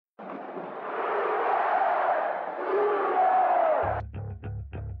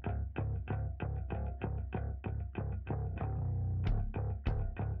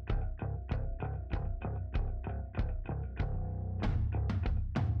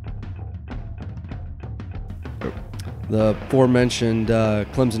The aforementioned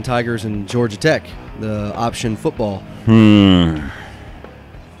Clemson Tigers and Georgia Tech, the option football.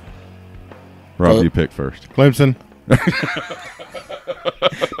 Rob, you pick first. Clemson.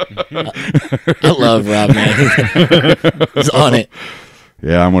 I love Rob, man. He's on it.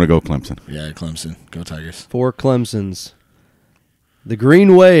 Yeah, I'm going to go Clemson. Yeah, Clemson. Go Tigers. 4 Clemsons. The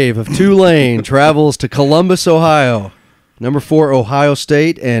Green Wave of Tulane travels to Columbus, Ohio. Number 4, Ohio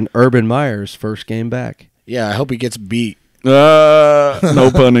State, and Urban Meyer's first game back. Yeah, I hope he gets beat. No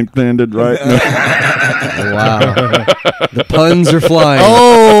pun intended, right? Wow. The puns are flying.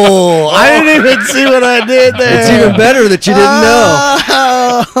 Oh, I didn't even see what I did there. It's even better that you didn't know.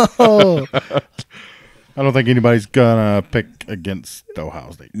 Oh. I don't think anybody's gonna pick against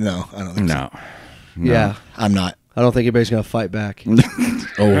Ohio State. No, I don't think so. No. Yeah. I'm not. I don't think anybody's going to fight back. Oh.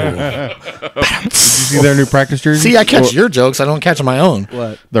 Did you see their new practice jerseys? See, I catch your jokes. I don't catch my own.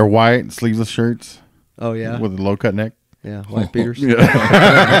 What? They're white sleeveless shirts Oh, yeah? with a low cut neck. Yeah, white beaters. Yeah.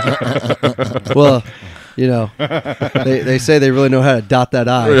 Well, you know, they say they really know how to dot that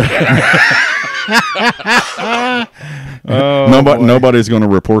I. Nobody's going to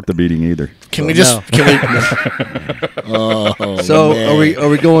report the beating either. Can we just? No. Can we? Oh, So man. are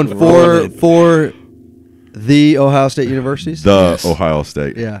we going for the Ohio State universities? The Ohio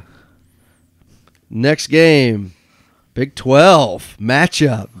State. Yeah. Next game, Big 12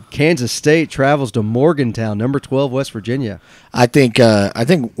 matchup. Kansas State travels to Morgantown, number 12, West Virginia. I think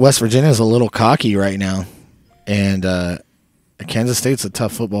West Virginia is a little cocky right now, and Kansas State's a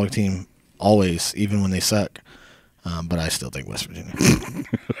tough football team always, even when they suck. But I still think West Virginia.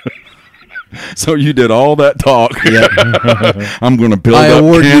 So you did all that talk. Yep. I'm going to build I up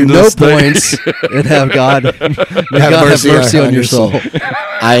award you Kansas no State. points and have God have mercy on your soul.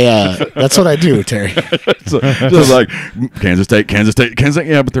 That's what I do, Terry. So, just like Kansas State.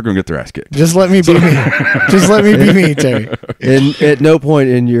 Yeah, but they're going to get their ass kicked. Just let me be me. Just let me be me, Terry. And at no point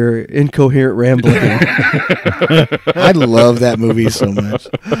in your incoherent rambling. I love that movie so much.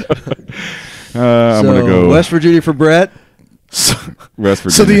 I'm going to go West Virginia for Brett. West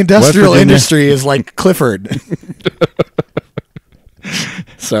Virginia. So the industrial Virginia. industry is like Clifford.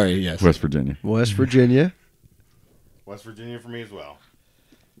 Sorry, yes. West Virginia. West Virginia. West Virginia for me as well.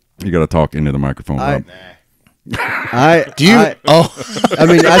 You got to talk into the microphone, Rob. I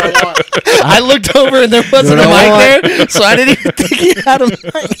looked over and there wasn't a mic there, so I didn't even think he had a mic.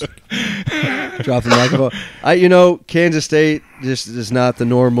 Drop the microphone. Kansas State just is not the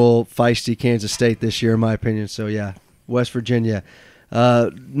normal feisty Kansas State this year, in my opinion. So, yeah, West Virginia.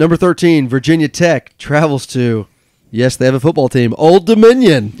 Number 13, Virginia Tech travels to, yes, they have a football team, Old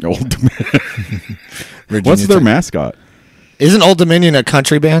Dominion. Old Dominion. Virginia What's their Tech. mascot? Isn't Old Dominion a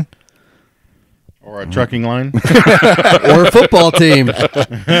country band? Or a trucking line. Or a football team.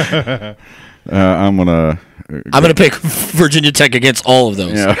 I'm gonna pick Virginia Tech against all of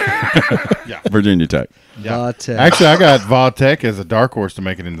those. Yeah. Virginia Tech. Va Tech. Actually, I got Va Tech as a dark horse to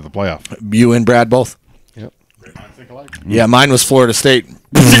make it into the playoff. You and Brad both. Yep. Yeah, mine was Florida State.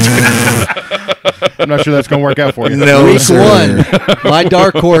 I'm not sure that's going to work out for you. No, Week sir. 1, my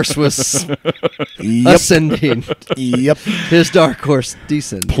dark horse was ascending. Yep. His dark horse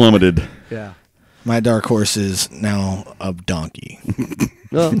descending. Plummeted. Yeah. My dark horse is now a donkey.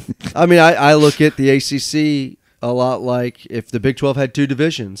 No, I mean, I look at the ACC a lot like if the Big 12 had 2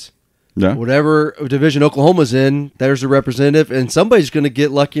 divisions. Yeah. Whatever division Oklahoma's in, there's a representative, and somebody's going to get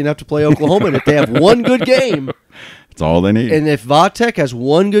lucky enough to play Oklahoma. And if they have one good game, That's all they need. and if Va Tech has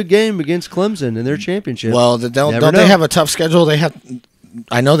one good game against Clemson in their championship, Well, never don't know. they have a tough schedule? They have.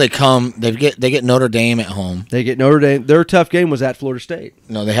 I know they come. They get Notre Dame at home. They get Notre Dame. Their tough game was at Florida State.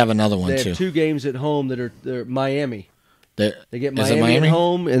 No, they have another one They too. have 2 games at home that are they're Miami. They They get is it Miami at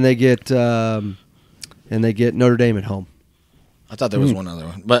home, and they get Notre Dame at home. I thought there was one other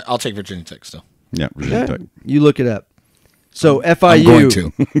one, but I'll take Virginia Tech still. Yeah, Virginia Yeah, Tech. you look it up. So FIU. I'm going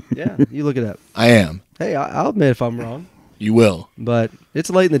to. Yeah, you look it up. I am. Hey, I'll admit if I'm wrong, You will. but it's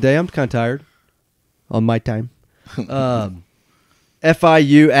late in the day. I'm kind of tired on my time.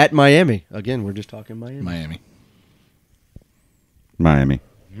 FIU at Miami. Again, we're just talking Miami. Miami.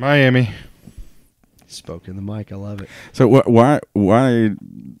 Spoke in the mic. I love it. So why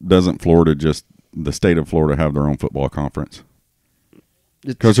doesn't the state of Florida have their own football conference?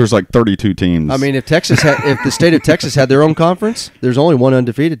 Because there's like 32 teams. I mean, if the state of Texas had their own conference, there's only one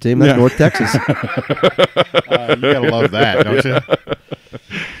undefeated team. That's Yeah. North Texas. You gotta love that, don't you?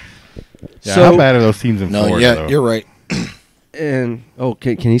 Yeah, So- how bad are those teams in No, Florida? yeah, though? you're right. And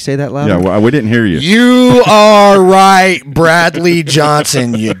can you say that loud? yeah, well, we didn't hear you. You are right, Bradley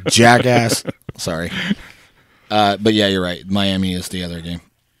Johnson, you jackass. Sorry. But yeah, you're right. Miami is the other game.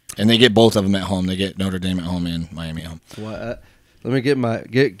 And they get both of them at home. They get Notre Dame at home and Miami at home. Well, let me give my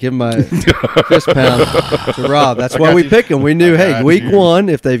fist pound to Rob. That's why we pick them. We knew, hey, week 1,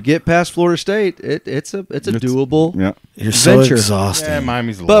 if they get past Florida State, it's a doable You're so venture. exhausting. Yeah,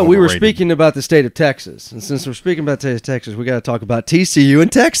 Miami's a But little we were overrated. speaking about the state of Texas, and since we're speaking about the state of Texas, we got to talk about TCU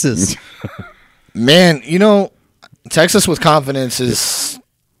and Texas. Man, Texas with confidence is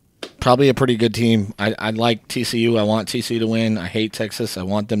probably a pretty good team. I like TCU. I want TCU to win. I hate Texas. I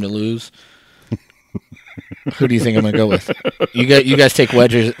want them to lose. Who do you think I'm going to go with? You guys take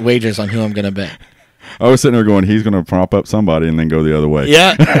wagers on who I'm going to bet. I was sitting there going, he's going to prop up somebody and then go the other way. Yeah.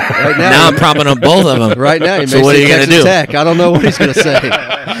 Right now I'm propping up both of them. Right now, he So may what are say you gonna Texas do? Tech. I don't know what he's going to say.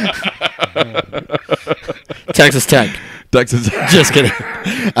 Texas Tech. Texas. Just kidding.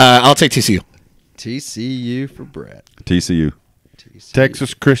 I'll take TCU. TCU for Brett. TCU.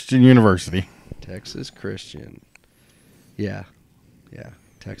 Texas Christian University. Texas Christian. Yeah.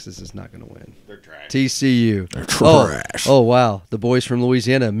 Texas is not going to win. They're trash. TCU. They're trash. Oh, wow. The boys from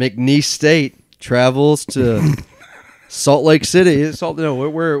Louisiana. McNeese State travels to Salt Lake City.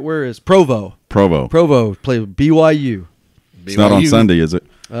 Where is Provo? Provo play with BYU. It's not on Sunday, is it?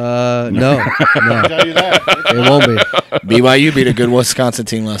 No. Tell you that. It won't be. BYU beat a good Wisconsin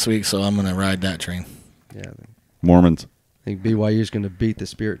team last week, so I'm going to ride that train. Yeah. Mormons. I think BYU is going to beat the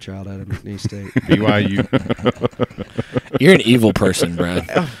spirit child out of McNeese State. BYU. You're an evil person, Brad.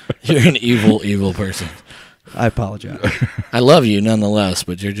 You're an evil person. I apologize. I love you nonetheless,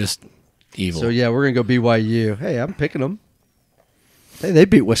 but you're just evil. So, yeah, we're going to go BYU. Hey, I'm picking them. Hey, they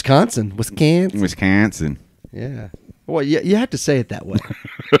beat Wisconsin. Wisconsin. Yeah. Well, you have to say it that way.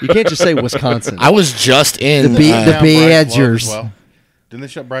 You can't just say Wisconsin. I was just in The Down Bryce Love Badgers. as well. Didn't they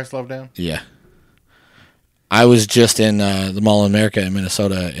shut Bryce Love down? Yeah. I was just in the Mall of America in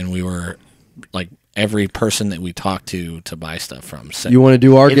Minnesota, and we were like every person that we talked to buy stuff from. Said, You want to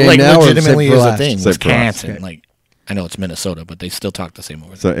do our it, game like, now or legitimately save for is a last? thing. Save for last. Wisconsin, Okay. like I know it's Minnesota, but they still talk the same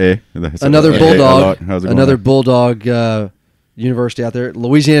over there. So Another Hey, Bulldog. how's it going? Another Bulldog university out there.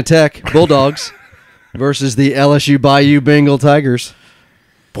 Louisiana Tech Bulldogs versus the LSU Bayou Bengal Tigers.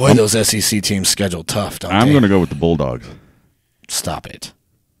 Boy, those SEC teams schedule tough, don't I'm they? going to go with the Bulldogs. Stop it.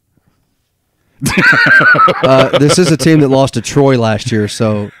 This is a team that lost to Troy last year,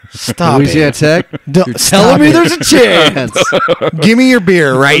 so Stop Louisiana it. Tech. Don't- You're stop telling me it. there's a chance. Give me your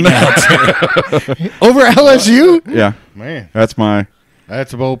beer right now. Over LSU? Yeah. Man, That's my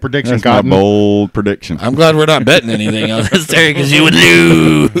that's a bold prediction, that's my Cotton. bold prediction. I'm glad we're not betting anything on this, Terry, because you would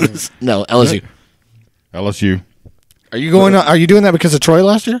lose. No, LSU. LSU. Are you going? Are you doing that because of Troy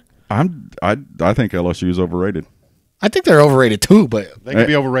last year? I think LSU is overrated. I think they're overrated too, but They could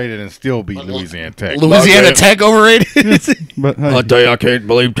be overrated and still beat Louisiana Tech. Louisiana Tech overrated. But hey, tell you, I can't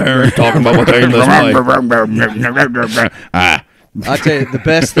believe Terry's talking about my team this way. I tell you, the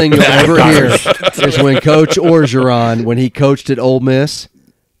best thing you'll ever hear is when Coach Orgeron, when he coached at Ole Miss,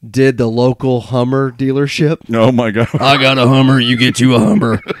 did the local Hummer dealership. oh my God. I got a Hummer, you get you a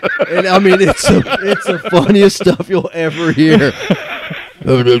Hummer. And I mean, it's the funniest stuff you'll ever hear.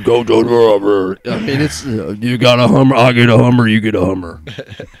 I just go to the Hummer. I mean, it's You got a Hummer, I get a Hummer, you get a Hummer.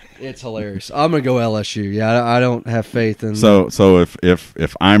 it's hilarious. I'm gonna go LSU. Yeah, I don't have faith in. So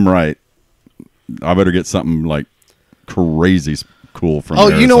if I'm right, I better get something like crazy cool from. Oh,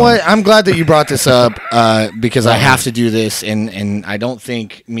 you know Arizona. what? I'm glad that you brought this up because I have to do this, and I don't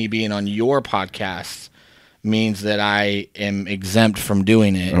think me being on your podcast means that I am exempt from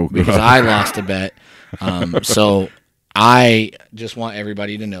doing it Oh, because God. I lost a bet. So I just want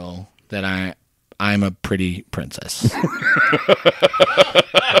everybody to know that I'm a pretty princess.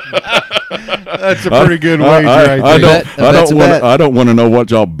 That's a pretty good wager right I there. don't want to know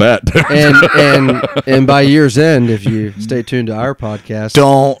what y'all bet. and by year's end, if you stay tuned to our podcast,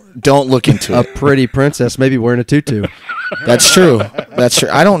 Don't look into a it. pretty princess maybe wearing a tutu. That's true. That's true.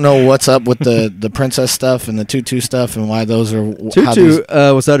 I don't know what's up with the princess stuff and the tutu stuff and why those are. how these- Tutu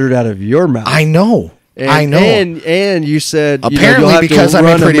was uttered out of your mouth. I know. I know. And you said Apparently you'll have because to I'm a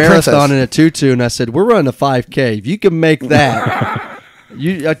run pretty marathon princess. in a tutu, and I said we're running a 5K. If you can make that,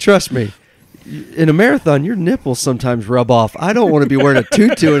 trust me. In a marathon, your nipples sometimes rub off. I don't want to be wearing a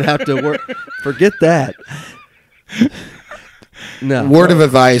tutu and have to work. Forget that. No. Word of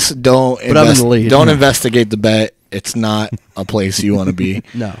advice: don't But I'm in the lead. don't investigate the bet. It's not a place you want to be.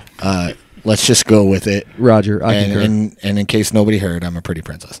 No. Let's just go with it. Roger, I concur. And in case nobody heard, I'm a pretty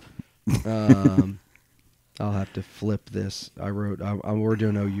princess. I'll have to flip this. We're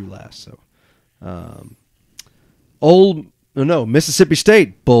doing OU last, so. Mississippi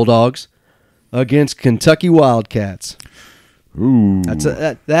State Bulldogs against Kentucky Wildcats. Ooh.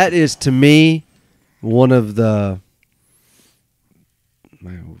 That is to me one of the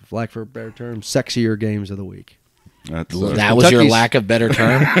lack for a better term, sexier games of the week. That's That was your Kentucky's- lack of better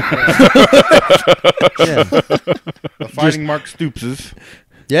term. Yeah. The Fighting Mark Stoopses.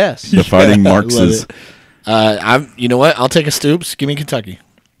 Yes. the Fighting love Marxes. I'm. You know what? I'll take a Stoops. Give me Kentucky.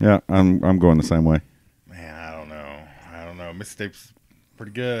 Yeah, I'm going the same way. Man, I don't know. Mississippi's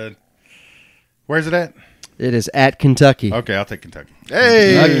pretty good. Where's it at? It is at Kentucky. Okay, I'll take Kentucky.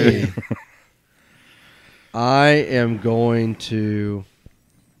 Kentucky. I am going to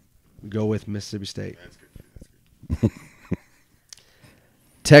go with Mississippi State.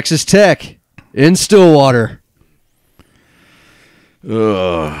 Texas Tech in Stillwater,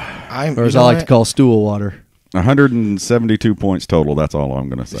 or as I like to call Stoolwater. 172 points total. That's all I'm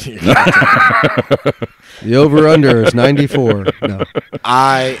going to say. The over-under is 94. No.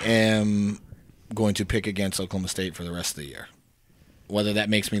 I am going to pick against Oklahoma State for the rest of the year. Whether that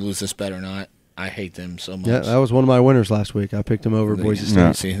makes me lose this bet or not, I hate them so much. Yeah, that was one of my winners last week. I picked them over Boise State.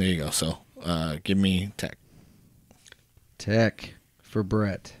 Yeah. See, there you go. So, give me Tech. Tech for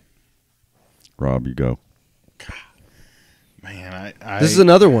Brett. Rob, you go. Man, This is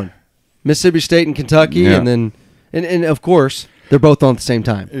another one. Mississippi State and Kentucky, Yeah. and then and of course they're both on at the same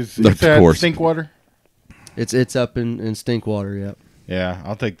time. Is Of that course. Stinkwater? It's up in Stinkwater. Yep. Yeah,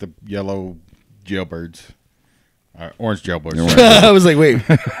 I'll take the yellow jailbirds. Orange jailbirds. I was like, wait.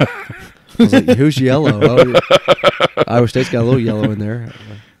 I was like, who's yellow? Oh, Iowa State's got a little yellow in there.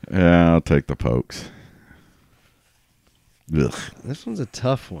 Yeah, I'll take the Pokes. Ugh. This one's a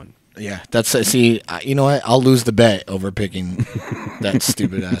tough one. Yeah, that's see. You know what? I'll lose the bet over picking that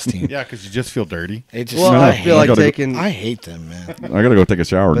stupid ass team. Yeah, because you just feel dirty. It just, Well, No, I feel like gotta go- taking. I hate them, man. I got to go take a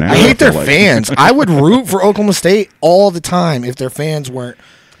shower now. I hate their feel like. fans. I would root for Oklahoma State all the time if their fans weren't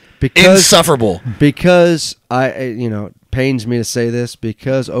insufferable. Because it pains me to say this,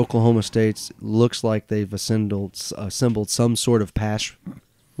 because Oklahoma State's looks like they've assembled some sort of pass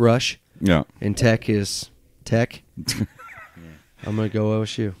rush, Yeah. and Tech is Tech. I'm gonna go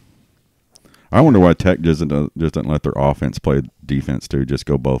OSU. I wonder why Tech just doesn't let their offense play defense too. Just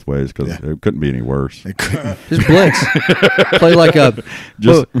go both ways because it couldn't be any worse. Just blitz. Play like a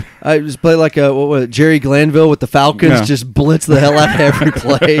just play like a what was it, Jerry Glanville with the Falcons. Yeah. Just blitz the hell out of every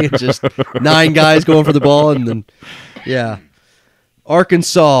play. Just 9 guys going for the ball, and then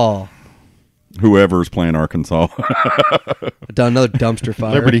Arkansas. Whoever's playing Arkansas. Done another dumpster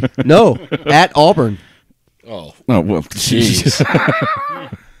fire. Liberty. No, at Auburn. Oh, Oh well, jeez.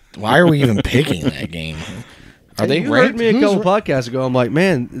 Why are we even picking that game? Are they You heard ranked? me a Who's couple ra- podcasts ago. I'm like,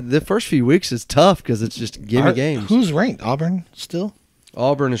 man, the first few weeks is tough because it's just gimme games. Who's ranked? Auburn still?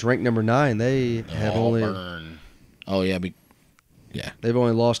 Auburn is ranked number 9. They have only Oh yeah, they've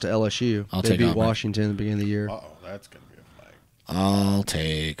only lost to LSU. I'll they take beat Auburn. Washington at the beginning of the year. Oh, that's gonna be a fight. I'll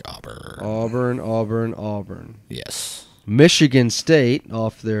take Auburn. Auburn. Yes. Michigan State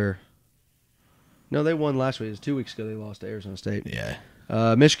off their. No, they won last week. It was 2 weeks ago. They lost to Arizona State. Yeah.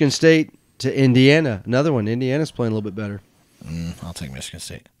 Michigan State to Indiana. Another one. Indiana's playing a little bit better. I'll take Michigan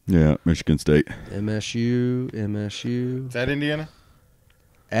State. yeah, Michigan State. MSU. Is that Indiana?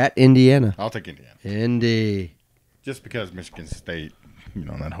 At Indiana. I'll take Indiana. Indy. Just because Michigan State,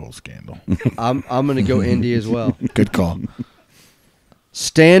 that whole scandal. I'm going to go Indy as well. Good call.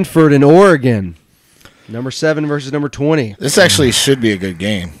 Stanford and Oregon. Number 7 versus number 20. This actually should be a good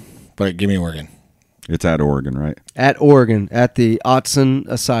game, but give me Oregon. It's at Oregon, right? At Oregon, at the Otson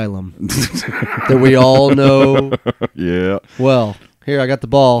Asylum. That we all know Yeah. well. Here, I got the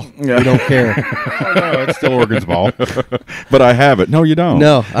ball. We don't care. Oh, no, it's still Oregon's ball. But I have it. No, you don't.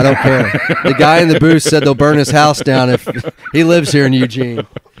 No, I don't care. The guy in the booth said they'll burn his house down if he lives here in Eugene.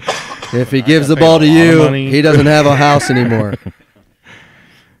 If he gives the ball to pay a lot of you, money. he doesn't have a house anymore.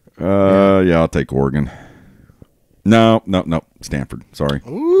 Yeah, I'll take Oregon. No. Stanford. Sorry. He's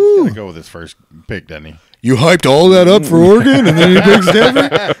gonna go with his first pick, doesn't he? You hyped all that up for Oregon, and then you picked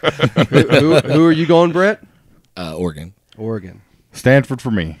Stanford? Who are you going, Brett? Oregon. Oregon. Stanford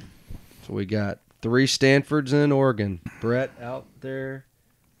for me. So we got 3 Stanfords in Oregon. Brett out there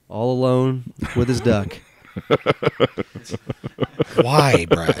all alone with his duck. Why,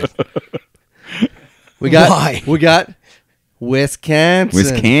 Brad? We got Why?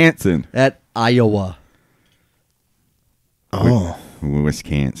 Wisconsin at Iowa. Oh.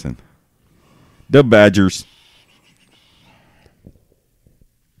 Wisconsin. The Badgers.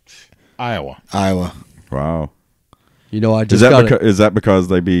 Iowa. Wow. You know, I Is just that got is that because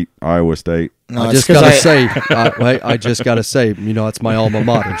they beat Iowa State? No, I it's just 'cause gotta say, I just gotta say, it's my alma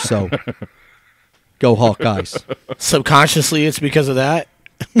mater. So, go Hawkeyes. subconsciously it's because of that.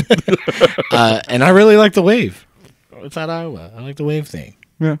 And I really like the wave. It's at Iowa. I like the wave thing.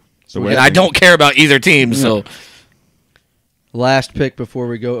 Yeah. So And I don't care about either team, so Last pick before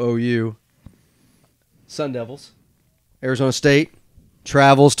we go OU. Sun Devils. Arizona State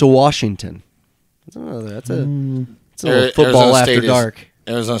travels to Washington. Oh, that's a little football after dark.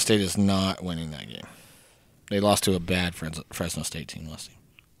 Arizona State is not winning that game. They lost to a bad Fresno State team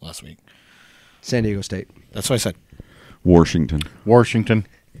last week. San Diego State. That's what I said. Washington. Growing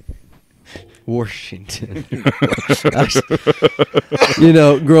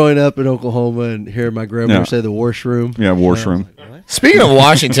up in Oklahoma and hearing my grandmother say the washroom. Yeah, washroom. Like, Speaking of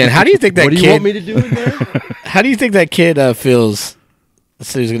Washington, how do you think that what do kid? You want me to do in there? How do you think that kid feels?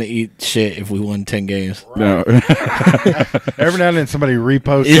 So he's gonna eat shit if we won 10 games. No. Every now and then somebody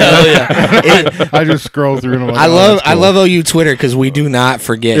reposts. Yeah. I just scroll through and I'm like, I love OU Twitter because we do not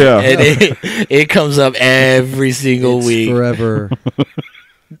forget. Yeah. It comes up every single week. Forever.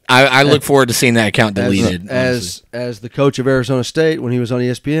 I look forward to seing that account deleted. As the coach of Arizona State when he was on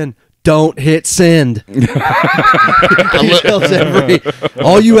ESPN, don't hit send. He tells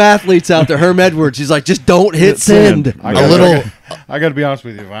all you athletes out there, Herm Edwards, he's like, just don't hit send. I got to be honest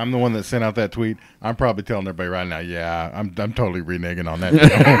with you. If I'm the one that sent out that tweet, I'm probably telling everybody right now, yeah, I'm totally reneging on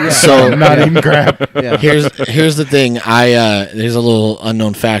that. So I'm not eating crap. Yeah. Here's the thing. There's a little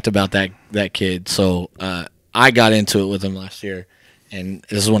unknown fact about that kid. So I got into it with him last year, and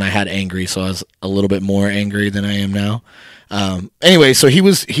this is when I had angry, so I was a little bit more angry than I am now. Anyway, so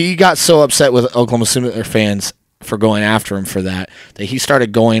he got so upset with Oklahoma Sooner fans for going after him for that he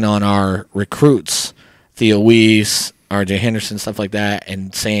started going on our recruits, Theo Weiss, R.J. Henderson, stuff like that,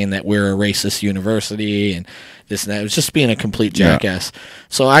 and saying that we're a racist university and this and that. It was just being a complete jackass. Yeah.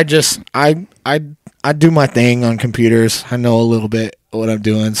 So I do my thing on computers. I know a little bit what I'm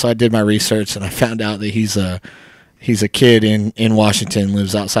doing. So I did my research and I found out that he's a kid in Washington,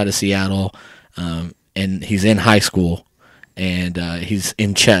 lives outside of Seattle, and he's in high school, and he's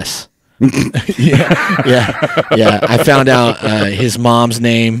in chess. yeah. I found out his mom's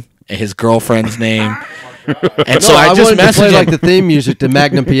name, his girlfriend's name. And so I just messaged him like the theme music to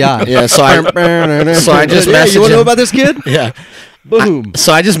Magnum PI. Yeah, so I just messaged him. You want to know about this kid? Yeah. Boom.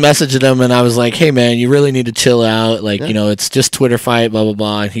 So I just messaged him and I was like, "Hey man, you really need to chill out. Like, it's just Twitter fight, blah blah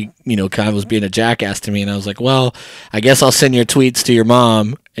blah." And he, kind of was being a jackass to me. And I was like, "Well, I guess I'll send your tweets to your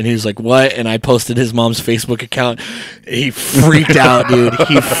mom." And he was like, "What?" And I posted his mom's Facebook account. He freaked out, dude.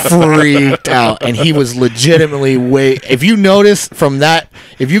 He freaked out, and he was legitimately If you notice from that,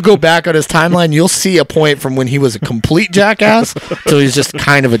 if you go back on his timeline, you'll see a point from when he was a complete jackass to he's just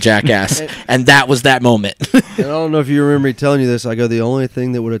kind of a jackass, and that was that moment. I don't know if you remember me telling you this. I go, the only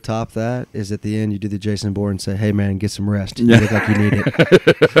thing that would have topped that is at the end you do the Jason Bourne and say, "Hey man, get some rest. You look like you need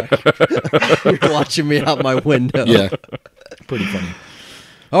it." You're watching me out my window. Yeah, pretty funny.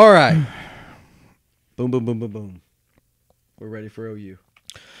 All right. Boom, boom, boom, boom, boom. We're ready for OU.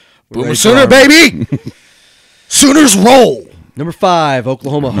 Boomer Sooner, baby! Sooners roll! Number 5,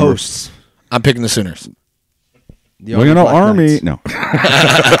 Oklahoma hosts. I'm picking the Sooners. Army. No.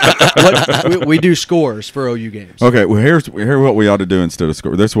 we do scores for OU games. Okay, well, here's what we ought to do instead of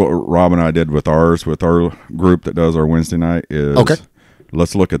score. This is what Rob and I did with our group that does our Wednesday night.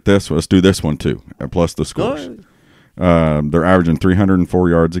 Let's look at this. Let's do this one, too, plus the scores. They're averaging 304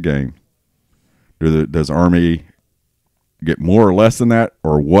 yards a game. Does Army get more or less than that,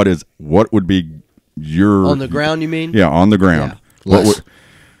 or what would be your on the ground? You mean? Yeah, on the ground. Yeah.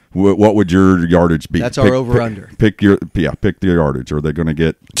 What would your yardage be? That's our over under. Pick the yardage. Are they going to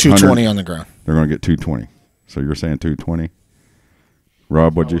get 220 on the ground? They're going to get 220. So you're saying 220.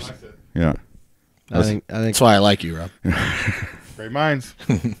 Rob, what'd you say? Yeah. I think that's why I like you, Rob. Great minds.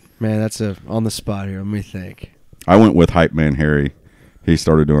 Man, that's on the spot here. Let me think. I went with Hype Man Harry. He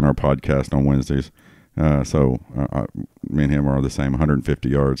started doing our podcast on Wednesdays. So me and him are the same, 150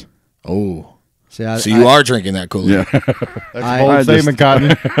 yards. Oh. See, so you are drinking that Kool-Aid. Yeah. That's a bold statement,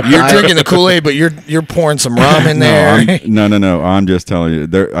 Cotton. You're drinking the Kool-Aid, but you're pouring some rum in there. No. I'm just telling you.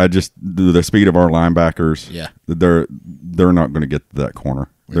 The speed of our linebackers. Yeah. They're not going to get to that corner.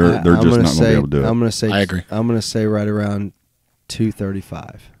 They're just not going to be able to do it. I'm going to say. I agree. I'm going to say right around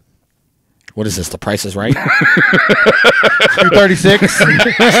 235. What is this? The Price is Right? 236.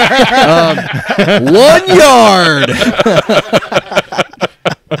 1 yard.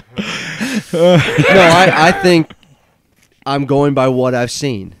 No, I think I'm going by what I've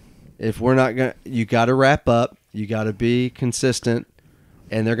seen. If we're not going to, you got to wrap up. You got to be consistent,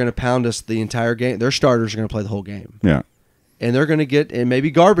 and they're going to pound us the entire game. Their starters are going to play the whole game. Yeah. And they're going to get, and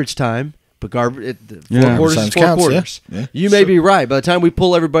maybe garbage time, but four quarters is 4 quarters. Yeah. You may be right. By the time we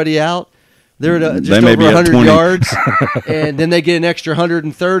pull everybody out, they're at just may over be at 100 20. yards, and then they get an extra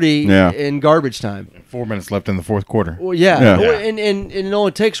 130 in garbage time. 4 minutes left in the fourth quarter. Well, yeah. Yeah. And it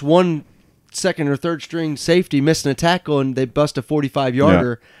only takes one second or third string safety missing a tackle and they bust a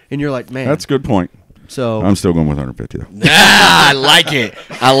 45-yarder, and you're like, man. That's a good point. So I'm still going with 150 though. I like it.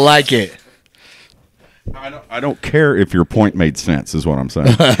 I like it. I don't care if your point made sense, is what I'm saying.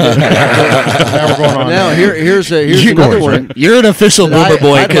 Now we're going on. now here's another one. You're an official That Boomer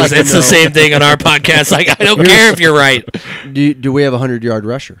Boy I'd because like to it's the know. same thing on our podcast. Like, I don't care if you're right. Do we have a 100-yard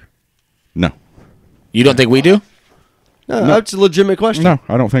rusher? No. You don't think we do? No, that's a legitimate question. No,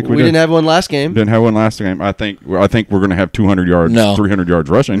 I don't think we didn't have one last game. Didn't have one last game. I think we're going to have 200 yards, No. 300 yards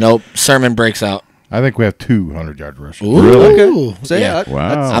rushing. Nope. Sermon breaks out. I think we have 200-yard rushers. Really? Okay. So, Yeah.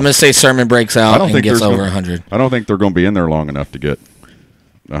 Wow. I'm going to say Sermon breaks I out don't and think gets there's over gonna- 100. I don't think they're going to be in there long enough to get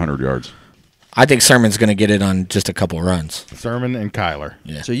 100 yards. I think Sermon's going to get it on just a couple runs. Sermon and Kyler.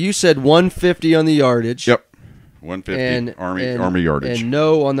 Yeah. So you said 150 on the yardage. Yep. 150 And Army yardage. And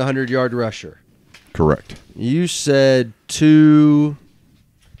no on the 100-yard rusher. Correct. You said 200.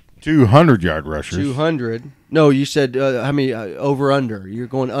 rushers. No, you said how many over under? You're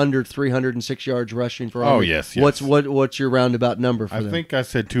going under 306 yards rushing for Army. Oh, yes. What's your roundabout number for I them? think I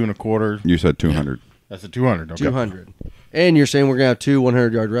said 2.25. You said 200. That's a 200. Okay. 200. And you're saying we're going to have two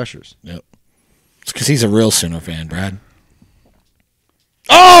 100-yard rushers. Yep. It's because he's a real Sooner fan, Brad.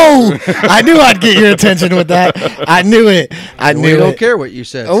 Oh! I knew I'd get your attention with that. I knew it. I We knew don't it. care what you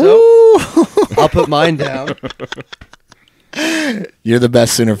said. Ooh. So I'll put mine down. You're the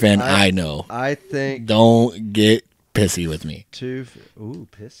best Sooner fan I know. I think Don't get pissy with me.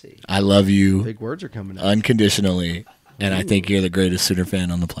 pissy. I love you Big words are coming out. unconditionally, and I think you're the greatest Sooner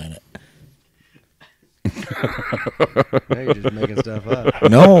fan on the planet. Now you're just making stuff up.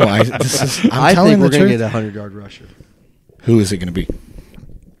 No, I'm I telling think we're the going to truth. get a 100-yard rusher. Who is it going to be?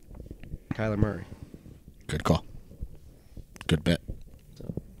 Kyler Murray. Good call. Good bet.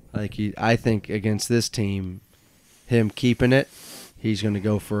 I think against this team, him keeping it, he's going to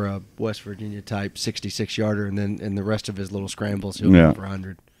go for a West Virginia type 66-yarder, and then in the rest of his little scrambles, he'll go for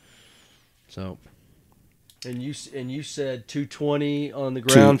 100. So, and you said 220 on the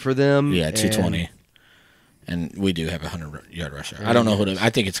ground for them. Yeah, 220. And we do have a 100-yard rusher. I don't know who to. I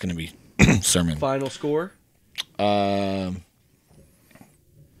think it's going to be Sermon. Final score?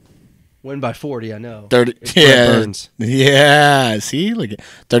 Win by 40, I know. 30. It's Brett Yeah. Burns. Yeah. See? Look at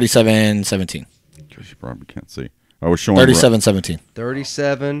 37-17. Because you probably can't see. I was showing 37-17.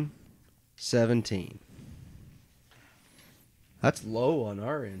 37-17. That's low on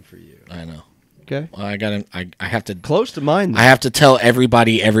our end for you. I know. Okay. Well, I got. I have to. Close to mine, though. I have to tell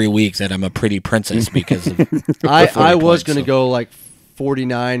everybody every week that I'm a pretty princess because of. I was going to go like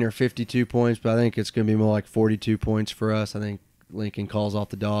 49 or 52 points, but I think it's going to be more like 42 points for us. I think Lincoln calls off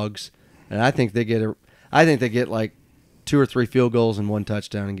the dogs, and I think they get like 2 or 3 field goals and 1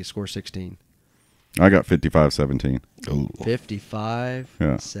 touchdown and score 16. I got 55-17.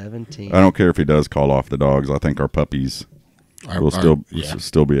 55-17. I don't care if he does call off the dogs. I think our puppies will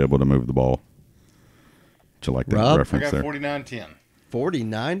still be able to move the ball. Do you like that Rob? I reference got there? 49-10.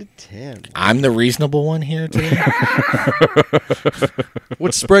 49-10. I'm the reasonable one here today.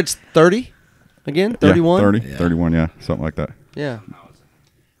 What spread's 30 again? 31? Yeah, 30, 31, yeah, something like that. Yeah.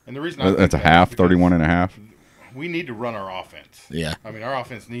 And the reason I think That's a that half, is because 31 and a half. We need to run our offense. Yeah. I mean, our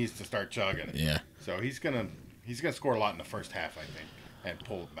offense needs to start chugging. Yeah. So he's gonna score a lot in the first half, I think, and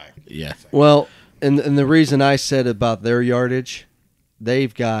pull it back. Yeah. Well, and the reason I said about their yardage,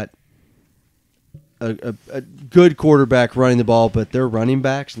 they've got a good quarterback running the ball, but their running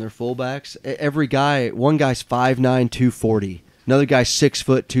backs and their fullbacks, one guy's 5'9", 240. Another guy's 6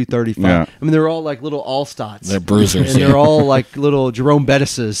 foot, 235. Yeah. I mean, they're all like little all-stots. They're bruisers. And yeah. they're all like little Jerome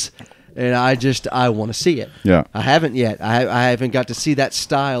Bettises. And I want to see it. Yeah. I haven't yet. I haven't got to see that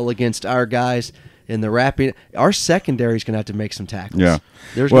style against our guys in the wrapping. Our secondary's going to have to make some tackles. Yeah.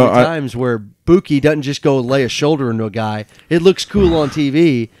 There's going to be times where Buki doesn't just go lay a shoulder into a guy. It looks cool on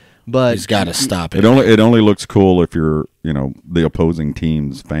TV, but He's got to stop it. It only looks cool if you're the opposing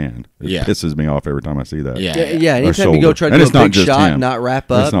team's fan. It pisses me off every time I see that. Yeah. Yeah, anytime you go try to And do it's a not big just shot him. and not wrap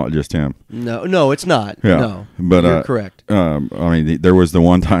up. It's not just him. No, it's not. Yeah. No, But you're correct. I mean, there was the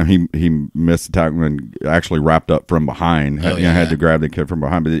one time he missed the tackle and actually wrapped up from behind. Had to grab the kid from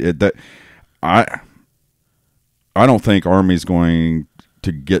behind. But I don't think Army's going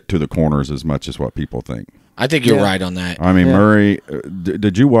to get to the corners as much as what people think. I think you're right on that. I mean, Yeah. Murray.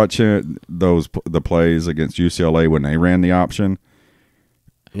 Did you watch the plays against UCLA when they ran the option?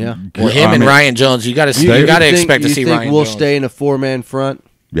 Yeah. Well, him and Ryan Jones, you got to expect to see Ryan we'll Jones. stay in a 4-man front?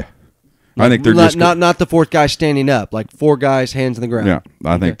 Yeah, I think they're not the fourth guy standing up, like 4 guys, hands on the ground. Yeah,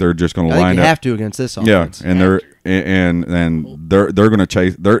 I think they're just going to I think line you up. have to against this Yeah, offense. and they're going to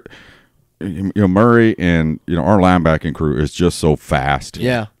chase. Murray and our linebacking crew is just so fast.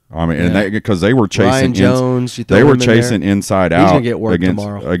 Yeah. I mean, and because they were chasing Ryan Jones, they were chasing inside He's out gonna get work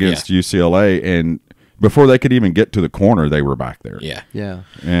tomorrow. against UCLA, and before they could even get to the corner, they were back there. Yeah.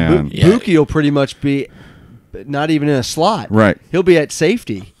 And Buki will pretty much be not even in a slot. Right. He'll be at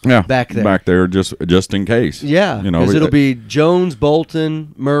safety. Back there. just in case. Yeah. Because it'll be Jones,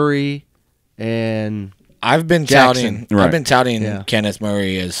 Bolton, Murray, and I've been Jackson. touting Kenneth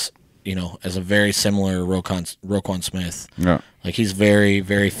Murray as as a very similar Roquan Smith. Yeah. Like he's very,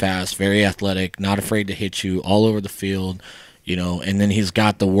 very fast, very athletic, not afraid to hit you all over the field, and then he's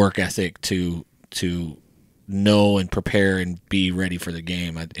got the work ethic to know and prepare and be ready for the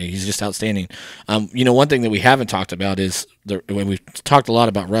game. He's just outstanding. One thing that we haven't talked about is when we've talked a lot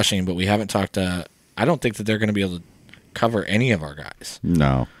about rushing, but we haven't talked. I don't think that they're going to be able to cover any of our guys.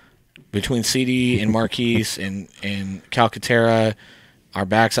 No. Between CD and Marquise and Calcaterra, our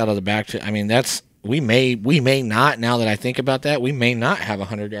backs out of the back. I mean, we may not. Now that I think about that, we may not have a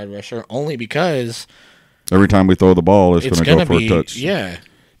 100-yard rusher only because every time we throw the ball, it's going to go for a touch. Yeah.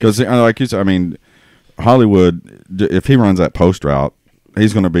 Because, like you said, I mean, Hollywood, if he runs that post route,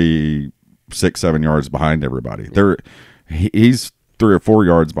 he's going to be 6-7 yards behind everybody. He's 3 or 4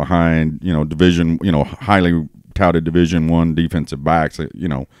 yards behind. Highly touted Division I defensive backs.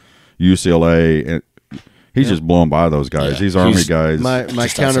 UCLA. He's just blown by those guys. These Army guys. My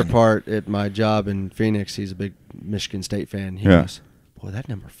counterpart at my job in Phoenix, he's a big Michigan State fan. He goes, boy, that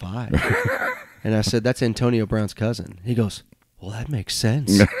number 5. And I said, that's Antonio Brown's cousin. He goes, well, that makes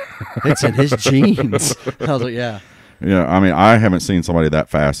sense. It's in his genes. I was like, yeah. Yeah, I mean, I haven't seen somebody that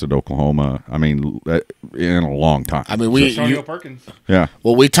fast at Oklahoma. I mean, in a long time. I mean, Perkins. Yeah.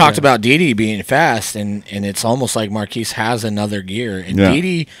 Well, we talked about Dede being fast, and it's almost like Marquise has another gear. And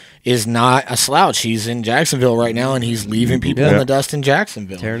Dede is not a slouch. He's in Jacksonville right now, and he's leaving people in the dust in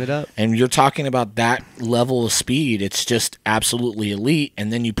Jacksonville. Tearing it up. And you're talking about that level of speed. It's just absolutely elite.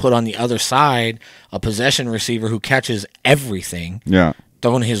 And then you put on the other side a possession receiver who catches everything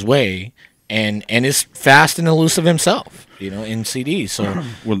thrown his way. And is fast and elusive himself, in CD. So,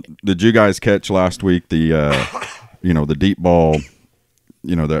 well, did you guys catch last week the, the deep ball,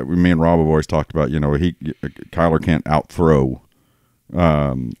 that me and Rob have always talked about? Kyler can't outthrow,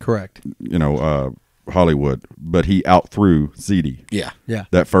 correct. Hollywood, but he outthrew CD. Yeah.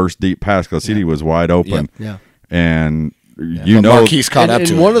 That first deep pass because CD was wide open. Yeah. And Marquise caught up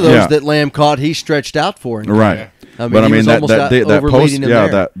to one of those that Lamb caught, he stretched out for him. Right. But I mean that post,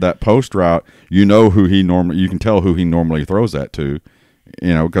 that post route, you can tell who he normally throws that to,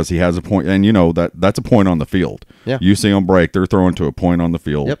 because he has a point, and that's a point on the field. Yeah. You see him break, they're throwing to a point on the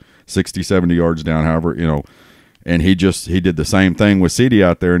field, 60, 70 yards down, however, and he did the same thing with CD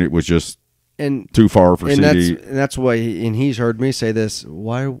out there, and it was just too far for CD. That's why, he's heard me say this.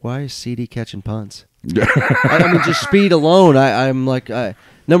 Why is CD catching punts? I mean, just speed alone. I'm like,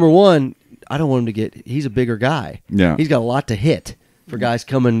 number one, I don't want him to get. He's a bigger guy. Yeah, he's got a lot to hit for guys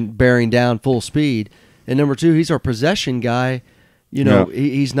coming bearing down full speed. And number two, he's our possession guy.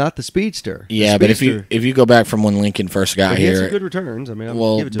 He's not the speedster. Yeah, but if you go back from when Lincoln first got he here, had some good returns. I mean,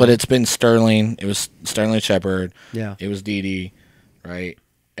 well, but it's been Sterling. It was Sterling Shepard. Yeah, it was Dede, right?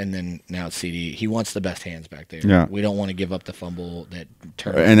 And then now it's CD. He wants the best hands back there. Yeah. We don't want to give up the fumble that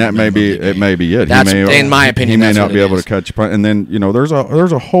turned. And that may be it. That's, in my opinion, he may not be able to catch a punt. And then there's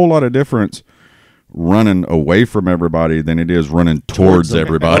a whole lot of difference running away from everybody than it is running towards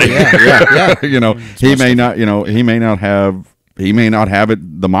everybody. Yeah. He may not have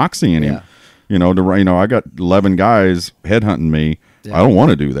the moxie in him. Yeah. I got 11 guys headhunting me. Yeah. I don't want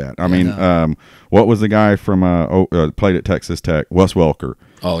to do that. I mean, what was the guy from played at Texas Tech? Wes Welker.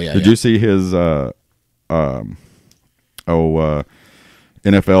 Oh yeah. Did you see his NFL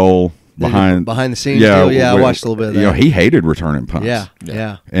behind the scenes? Yeah, I watched a little bit of that. He hated returning punts.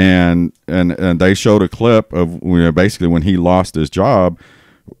 Yeah. And they showed a clip of basically when he lost his job,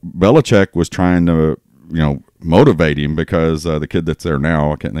 Belichick was trying to motivate him because the kid that's there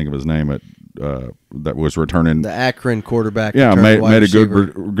now, I can't think of his name, that was returning the Akron quarterback. Yeah, made a good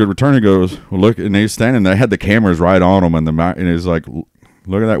return. He goes, well, look, and he's standing. They had the cameras right on him, and he's like,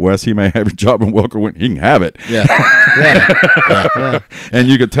 look at that, Wes. He may have a job, and Welker went, he can have it. Yeah. Yeah. And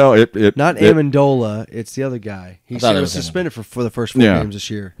you could tell it. Not Amendola, it's the other guy. He was suspended for the first 4 games this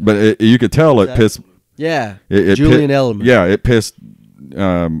year. But you could tell it pissed. Yeah, Julian Edelman. Yeah, it pissed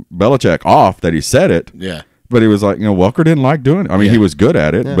Belichick off that he said it. Yeah. But he was like, Welker didn't like doing it. I mean, he was good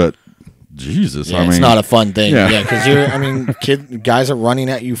at it, but Jesus, Yeah, I mean, it's not a fun thing. Yeah. Yeah, because guys are running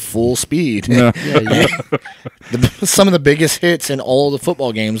at you full speed. Yeah. Some of the biggest hits in all the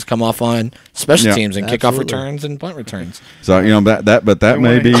football games come off on special teams and kickoff Absolutely. returns and punt returns. So that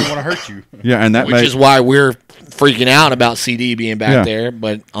may be, want to hurt you. yeah, and that Which may, is why we're freaking out about CD being back there.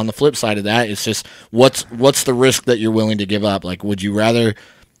 But on the flip side of that, it's just what's the risk that you're willing to give up? Like, would you rather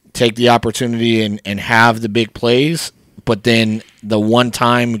take the opportunity and have the big plays, but then the one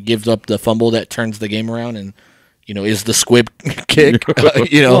time gives up the fumble that turns the game around and, is the squib kick,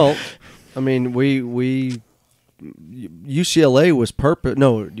 Well, I mean, UCLA was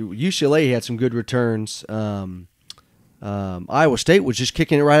UCLA had some good returns. Iowa State was just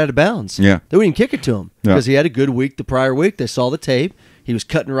kicking it right out of bounds. Yeah. They wouldn't kick it to him Yeah. because he had a good week the prior week. They saw the tape. He was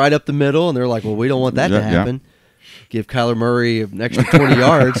cutting right up the middle, and they're like, well, we don't want that to happen. Give Kyler Murray an extra 20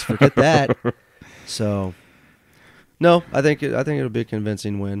 yards. Forget that. So, no, I think it'll be a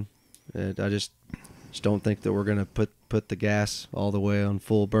convincing win. I just don't think that we're going to put the gas all the way on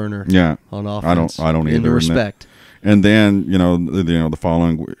full burner. Yeah. On offense. I don't either. In the respect. And then the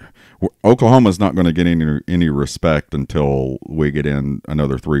following, Oklahoma's not going to get any respect until we get in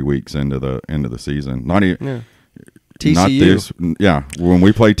another 3 weeks into the season. Not even. Yeah. TCU. Not this, when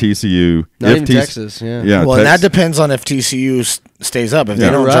we play TCU. Not even Texas, yeah. Well, and that depends on if TCU stays up. If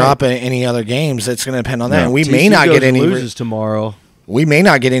they don't drop any other games, it's going to depend on that. Yeah. And we TCU may not get any loses tomorrow. We may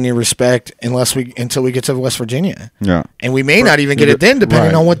not get any respect until we get to West Virginia. Yeah. And we may not even get it then,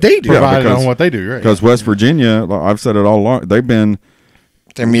 depending on what they do. Provided on what they do, right? Because West Virginia, I've said it all along, they're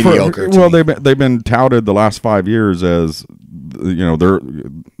mediocre. They've been touted the last 5 years as they're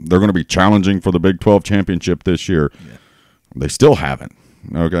going to be challenging for the Big 12 championship this year. Yeah. They still haven't.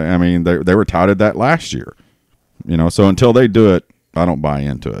 Okay, I mean they were touted that last year. So until they do it, I don't buy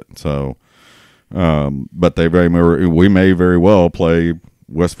into it. So, but we may very well play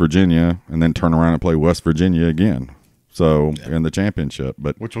West Virginia and then turn around and play West Virginia again. So in the championship,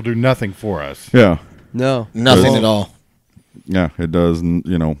 which will do nothing for us. Yeah. No, nothing at all. Yeah, it does.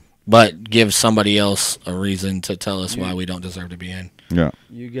 But give somebody else a reason to tell us why we don't deserve to be in. Yeah.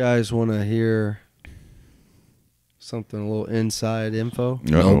 You guys want to hear something a little inside info?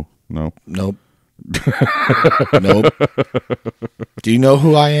 No. Nope. Nope. Do you know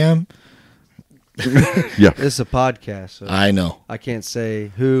who I am? Yeah. This is a podcast, so I know. I can't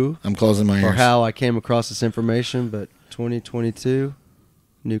say who I'm closing my ears. or how I came across this information, but 2022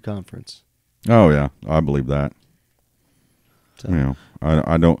 new conference. Oh yeah, I believe that. So.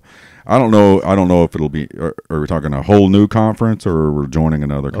 I don't know if it'll be. Are we talking a whole new conference or we're joining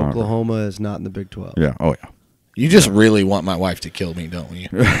another conference? Oklahoma is not in the Big 12. Yeah. Oh yeah. You just really want my wife to kill me, don't you?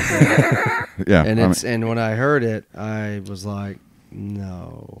 Yeah. And when I heard it, I was like,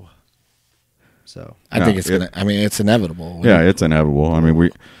 no. So I think it's inevitable. Yeah, it's inevitable. I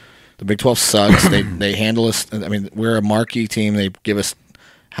mean, the Big 12 sucks. They handle us. I mean, we're a marquee team. They give us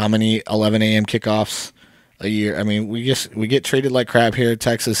how many 11 a.m. kickoffs a year? I mean, we get treated like crap here.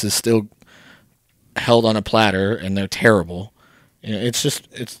 Texas is still held on a platter, and they're terrible. It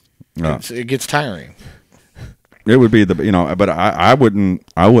gets tiring. It would be but I wouldn't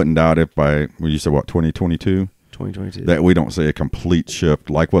doubt if you said 2022. 2022. That we don't see a complete shift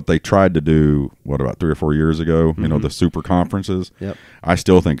like what they tried to do, about 3 or 4 years ago, the super conferences. Yep. I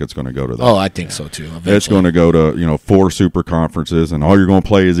still think it's going to go to that. Oh, I think so too. Eventually. It's going to go to, 4 super conferences and all you're going to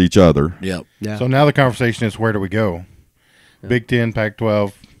play is each other. Yep. Yeah. So now the conversation is, where do we go? Yeah. Big 10,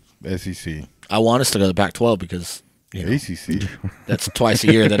 Pac-12, SEC. I want us to go to the Pac-12 because ACC. That's twice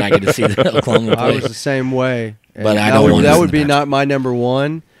a year that I get to see the Oklahoma play. I was the same way. But I don't want that would be not my number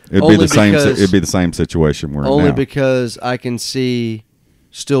one. It'd be the same situation we're in only now. Because I can see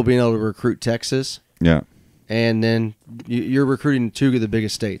still being able to recruit Texas. Yeah. And then you're recruiting 2 of the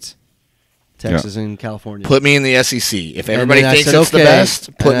biggest states, Texas and California. Put me in the SEC. If everybody thinks it's the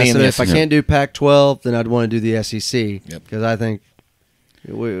best, put me in the SEC. If I can't do Pac-12, then I'd want to do the SEC because I think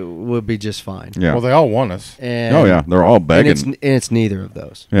we'll be just fine. Yeah. Well, they all want us. And, they're all begging. And it's neither of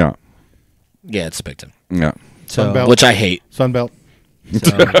those. Yeah. Yeah, it's Big Ten. Yeah. Sunbelt. Which I hate. Sunbelt.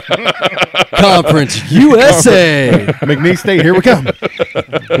 So, Conference USA. McNeese State, here we come.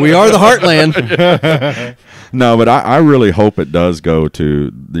 We are the heartland. No, but I really hope it does go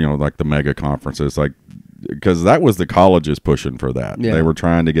to, like the mega conferences, because that was the colleges pushing for that. Yeah. They were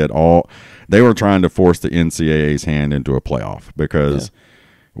trying to force the NCAA's hand into a playoff because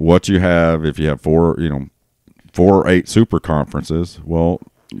what you have, if you have 4 or 8 super conferences, well,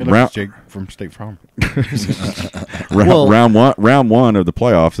 Jake from State Farm. round one of the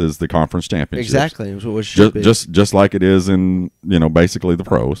playoffs is the conference championship. Exactly, what should be. Just like it is in basically the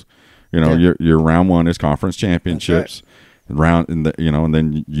pros. Your round one is conference championships, round, and and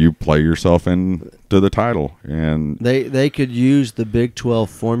then you play yourself into the title. And they could use the Big 12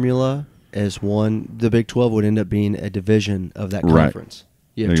 formula as one. The Big 12 would end up being a division of that conference.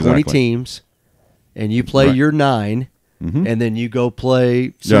 You have 20 teams, and you play your 9. Mm-hmm. And then you go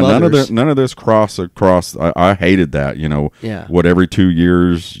play some others. None of this cross across. I hated that. What every 2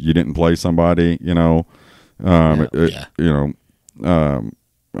 years you didn't play somebody. From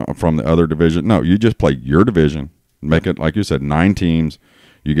the other division. No, you just play your division. Make it, like you said, 9 teams.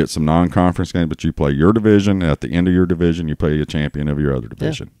 You get some non-conference games, but you play your division. At the end of your division, you play a champion of your other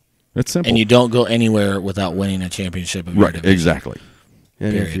division. Yeah. It's simple. And you don't go anywhere without winning a championship of your division. Exactly.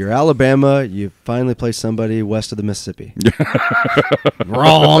 And if you're Alabama, you finally play somebody west of the Mississippi.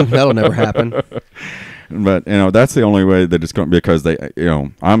 Wrong. That'll never happen. But, that's the only way that it's going to be, because they,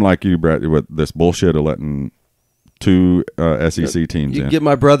 I'm like you, Brett, with this bullshit of letting 2 SEC teams in. You get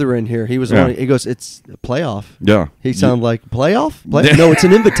my brother in here. He was on. He goes, it's a playoff. Yeah. He sounded like, playoff? No, it's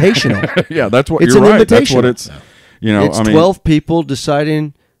an invitational. Yeah, that's what it's you're an right. Invitational. That's what it's, it's 12 people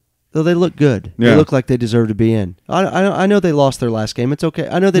deciding. Though they look good. Yeah. They look like they deserve to be in. I know they lost their last game. It's okay.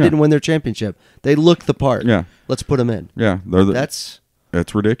 I know they didn't win their championship. They look the part. Yeah. Let's put them in. Yeah. That's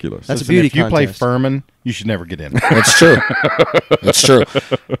ridiculous. That's a beauty if you contest. play Furman, you should never get in. That's true. That's true.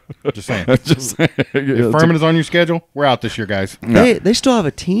 Just saying. If Furman is on your schedule, we're out this year, guys. They still have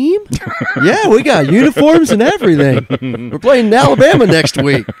a team? Yeah, we got uniforms and everything. We're playing Alabama next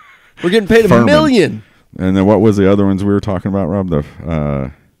week. We're getting paid $1 million. And then what was the other ones we were talking about, Rob?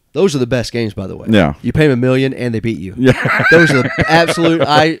 Those are the best games, by the way. Yeah. You pay them $1 million and they beat you. Yeah. Those are the absolute.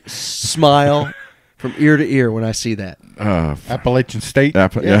 I smile from ear to ear when I see that. Appalachian State.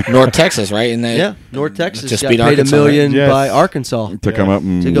 North Texas, right? North Texas just got beat paid Arkansas, $1 million right? by Arkansas to come up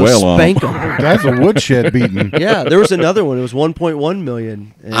and to go wail spank on them. That's a woodshed beating. Yeah, there was another one. It was $1.1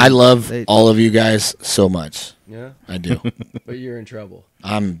 million. I love all of you guys so much. Yeah, I do. But you're in trouble.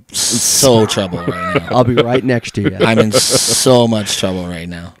 I'm so trouble right now. I'll be right next to you. I'm in so much trouble right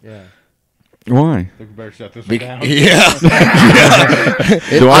now. Yeah. Why? We better shut this one down. Yeah.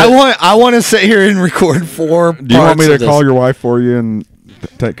 I want to sit here and record 4 parts. Do you want me to call your wife for you and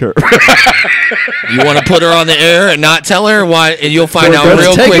take care? You want to put her on the air and not tell her why? And you'll find out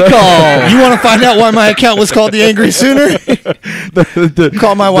real take quick. A call. You want to find out why my account was called the Angry Sooner?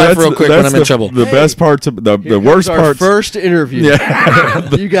 Call my wife real quick when I'm in trouble. The best parts of the worst parts. First interview.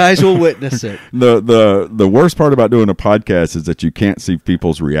 Yeah. You guys will witness it. The worst part about doing a podcast is that you can't see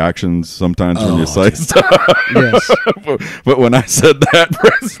people's reactions sometimes when you say stuff. Yes. But when I said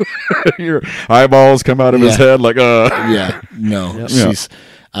that, your eyeballs come out of his head like Yeah. No. Yep. She's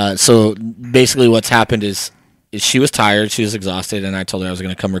so basically what's happened is she was tired, she was exhausted, and I told her I was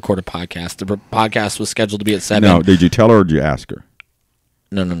going to come record a podcast. The podcast was scheduled to be at 7. No, did you tell her or did you ask her?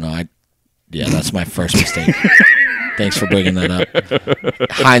 No. Yeah, that's my first mistake. Thanks for bringing that up.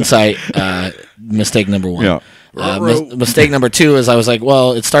 Hindsight, mistake number 1. Yeah. Mistake number 2 is I was like,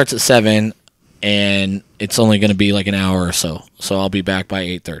 well, it starts at 7, and it's only going to be like an hour or so I'll be back by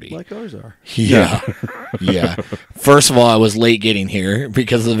 8:30. Like ours are. Yeah. Yeah. First of all, I was late getting here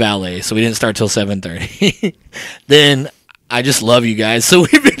because of the valet, so we didn't start till 7:30. Then I just love you guys, so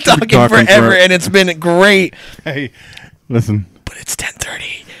we've been talking forever, and it's been great. Hey, listen. But it's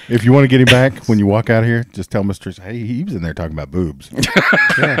 10:30. If you want to get him back when you walk out of here, just tell Mr. Hey, he was in there talking about boobs.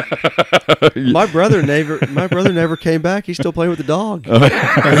 Yeah. My brother never came back. He's still playing with the dog.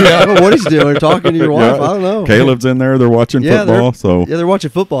 I don't know what he's doing. Talking to your wife. I don't know. Caleb's in there. They're watching football. They're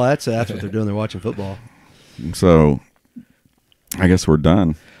watching football. That's what they're doing. They're watching football. So, I guess we're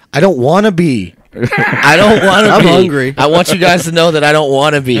done. I don't want to be. I don't want to be. I'm hungry. I want you guys to know that I don't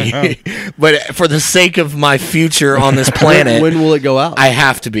want to be. But for the sake of my future on this planet, when will it go out? I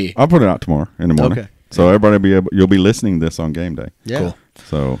have to be. I'll put it out tomorrow in the morning. Okay. So everybody you'll be listening to this on game day. Yeah. Cool.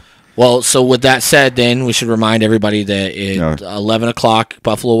 So. Well, so with that said, then we should remind everybody that 11 o'clock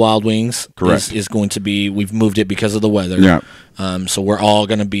Buffalo Wild Wings is going to be. We've moved it because of the weather. Yeah. So we're all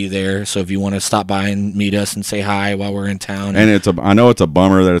going to be there. So if you want to stop by and meet us and say hi while we're in town, and I know it's a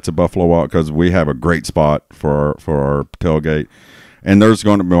bummer that it's a Buffalo Wild because we have a great spot for our tailgate. And there's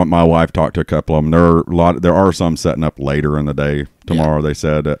going to be. My wife talked to a couple of them. There are some setting up later in the day tomorrow. They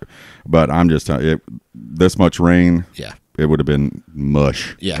said, but I'm just telling you, this much rain. Yeah. It would have been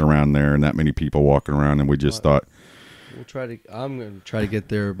mush around there, and that many people walking around, and we just thought. I'm going to try to get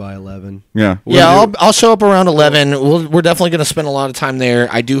there by 11. Yeah. I'll show up around 11. We're definitely going to spend a lot of time there.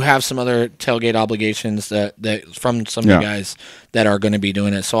 I do have some other tailgate obligations that from some of you guys that are going to be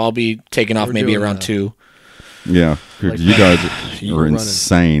doing it, so I'll be taking off maybe around 2. Yeah, you guys are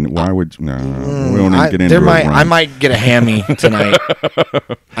insane. Why would we don't even get into it? I might get a hammy tonight.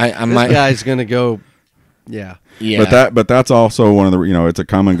 I might. This guy's going to go Yeah. Yeah. But that's also one of the, it's a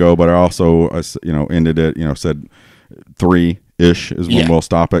come and go. But I also ended it. Said 3-ish is when we'll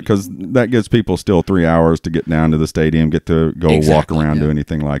stop it, because that gives people still 3 hours to get down to the stadium, get to go walk around, do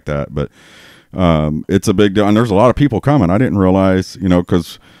anything like that. But it's a big deal, and there's a lot of people coming. I didn't realize,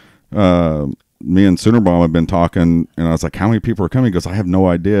 because me and Soonerbomb have been talking, and I was like, how many people are coming? He goes, I have no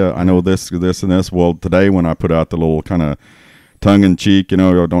idea. I know this, and this. Well, today when I put out the little kind of tongue-in-cheek, I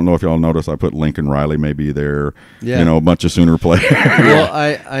don't know if y'all noticed, I put Lincoln Riley maybe there, a bunch of Sooner players. Well,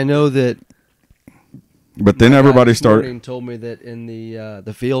 I know that. But then everybody started. Told me that in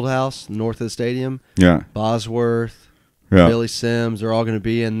the field house north of the stadium, Bosworth, Billy Sims are all going to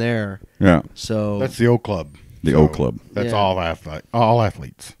be in there. Yeah. So that's the old club. Old club. That's all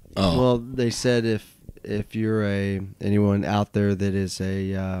athletes. Oh. Well, they said if you're anyone out there that is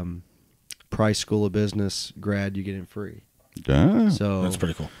a Price School of Business grad, you get in free. Yeah. So that's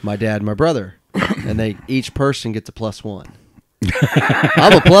pretty cool. My dad and my brother, and each person gets a +1.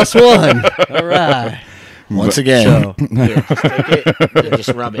 I'm a +1. All right. Once again, just take it, just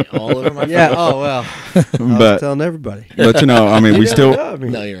rub it all over my face. Yeah. Oh well. I was telling everybody. But we still.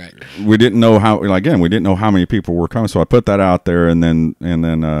 No, you're right. We didn't know how. Again, we didn't know how many people were coming, so I put that out there, and then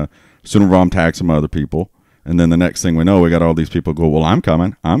Soonerbomb tagged some other people, and then the next thing we know, we got all these people go, well, I'm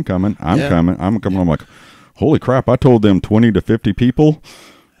coming. I'm like, holy crap! I told them 20 to 50 people.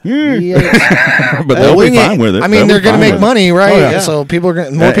 Yeah. But they'll be fine with it. I mean, they're going to make money, right? Oh, yeah. So people are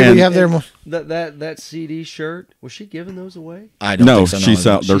going. More people you have there. That CD shirt, was she giving those away? I don't think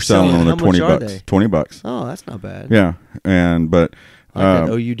so. They're selling them for $20. $20. Oh, that's not bad. Yeah, but I got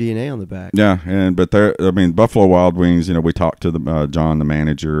OUDNA on the back. Yeah, but Buffalo Wild Wings. We talked to John, the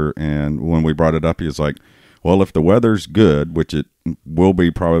manager, and when we brought it up, he was like, well, if the weather's good, which it will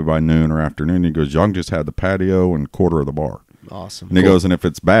be probably by noon or afternoon, he goes, y'all can just have the patio and quarter of the bar. Awesome. And he goes, and if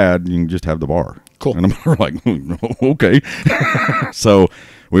it's bad, you can just have the bar. Cool. And I'm like, okay. So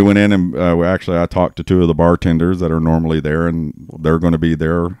we went in and I talked to 2 of the bartenders that are normally there, and they're going to be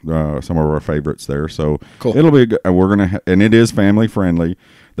there. Some of our favorites there. So cool. It'll be good. We're going to, and it is family friendly.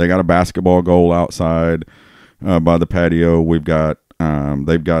 They got a basketball goal outside by the patio. We've got,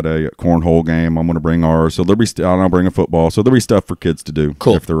 they've got a cornhole game. I'm going to bring ours. So there'll be, I'll bring a football. So there'll be stuff for kids to do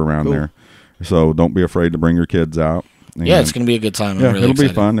if they're around there. So don't be afraid to bring your kids out. And it's going to be a good time. I'm really it'll excited.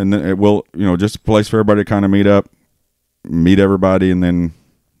 be fun, and then it will, just a place for everybody to kind of meet up, meet everybody, and then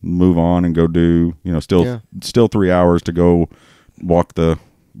move on and go do, still 3 hours to go walk the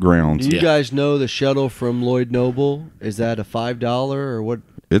grounds. Do you guys know the shuttle from Lloyd Noble? Is that a $5 or what?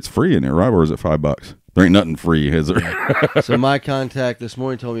 It's free in there, right? Or is it $5? There ain't nothing free, is there? So my contact this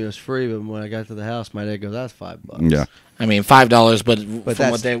morning told me it was free, but when I got to the house, my dad goes, "That's $5." Yeah. I mean, $5, but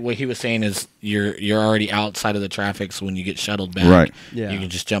from what he was saying is you're already outside of the traffic, so when you get shuttled back, right? Yeah. You can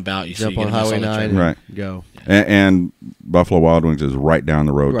just jump out. Jump on Highway 9, right? Go. And Buffalo Wild Wings is right down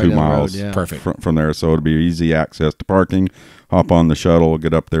the road, 2 miles, perfect from there, so it'll be easy access to parking. Hop on the shuttle,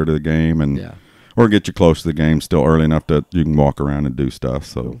 get up there to the game, and or get you close to the game, still early enough that you can walk around and do stuff.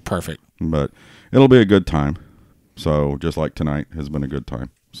 So perfect. But it'll be a good time. So just like tonight has been a good time.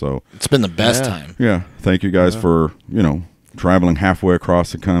 So it's been the best time. Yeah. Thank you guys for, traveling halfway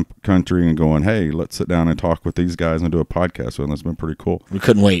across the country and going, hey, let's sit down and talk with these guys and do a podcast with them. It's been pretty cool. We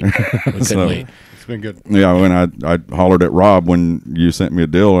couldn't wait. It's been good. Yeah, when I hollered at Rob when you sent me a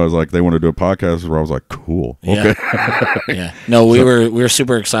deal, I was like, they want to do a podcast. Where I was like, cool. Okay. Yeah. No, we were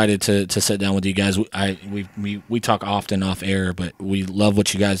super excited to sit down with you guys. We talk often off air, but we love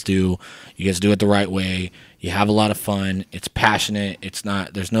what you guys do. You guys do it the right way. You have a lot of fun. It's passionate.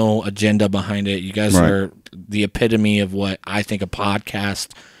 There's no agenda behind it. You guys are the epitome of what I think a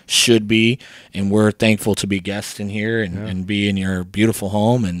podcast should be, and we're thankful to be guests in here and be in your beautiful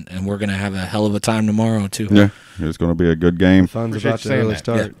home, and we're going to have a hell of a time tomorrow, too. Yeah, it's going to be a good game. Fun's about to really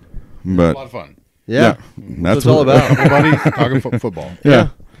start. Yeah. But a lot of fun. Yeah. That's what it's all about. Everybody's talking football. Yeah.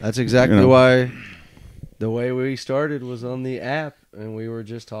 That's exactly why the way we started was on the app, and we were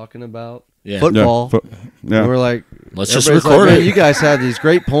just talking about football. Yeah. And we're like, let's just record it. You guys had these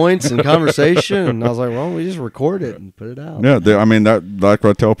great points and conversation, and I was like, well, we just record it and put it out. Yeah, I mean, like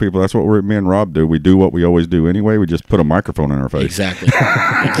I tell people, that's what me and Rob do. We do what we always do anyway. We just put a microphone in our face. Exactly.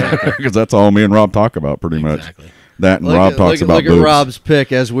 Because that's all me and Rob talk about pretty much. That and Rob talks about boobs. Look at Rob's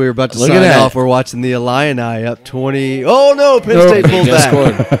pick as we're about to sign off. We're watching the Illini up 20. Oh, no, Penn State pulled back.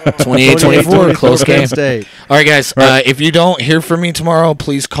 28-24, close game. State. All right, guys, if you don't hear from me tomorrow,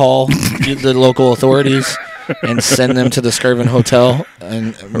 please call the local authorities and send them to the Skirvin Hotel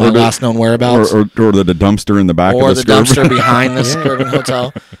and my last known whereabouts. Or the dumpster in the back of the dumpster behind the Skirvin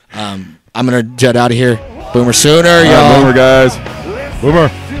Hotel. I'm going to jet out of here. Boomer Sooner, y'all. Boomer, guys. Boomer.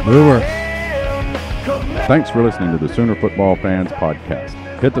 Boomer. Thanks for listening to the Sooner Football Fans Podcast.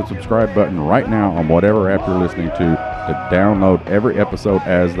 Hit the subscribe button right now on whatever app you're listening to download every episode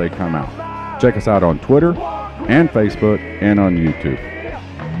as they come out. Check us out on Twitter and Facebook and on YouTube.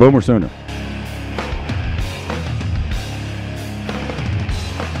 Boomer Sooner.